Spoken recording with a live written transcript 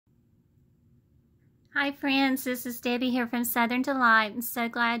Hi friends, this is Debbie here from Southern Delight. I'm so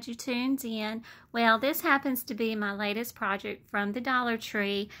glad you tuned in. Well, this happens to be my latest project from the Dollar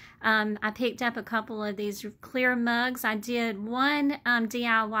Tree. I picked up a couple of these clear mugs. I did one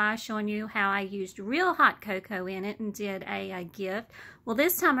DIY showing you how I used real hot cocoa in it and did a gift. Well,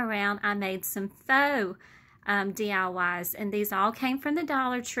 this time around I made some faux DIYs, and these all came from the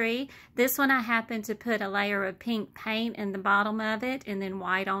Dollar Tree. This one I happened to put a layer of pink paint in the bottom of it and then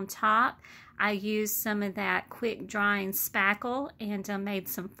white on top. I used some of that quick drying spackle and made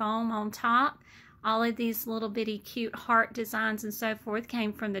some foam on top. All of these little bitty cute heart designs and so forth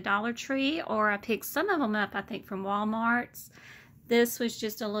came from the Dollar Tree, or I picked some of them up I think from Walmart's. This was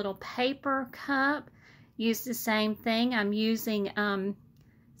just a little paper cup. Used the same thing. I'm using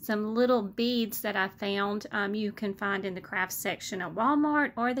some little beads that I found you can find in the craft section at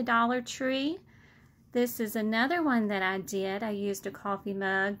Walmart or the Dollar Tree. This is another one that I did. I used a coffee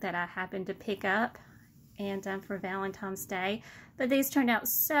mug that I happened to pick up and for Valentine's Day. But these turned out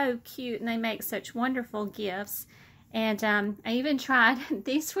so cute and they make such wonderful gifts. And I even tried,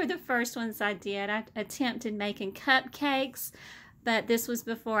 these were the first ones I did. I attempted making cupcakes, but this was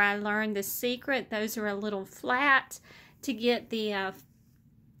before I learned the secret. Those are a little flat. To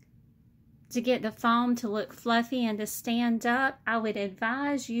get the foam to look fluffy and to stand up, I would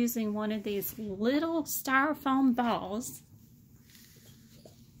advise using one of these little styrofoam balls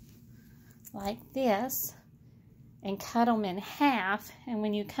like this and cut them in half. And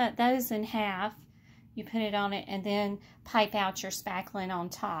when you cut those in half, you put it on it and then pipe out your spackling on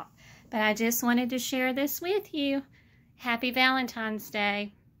top. But I just wanted to share this with you. Happy Valentine's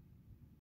Day.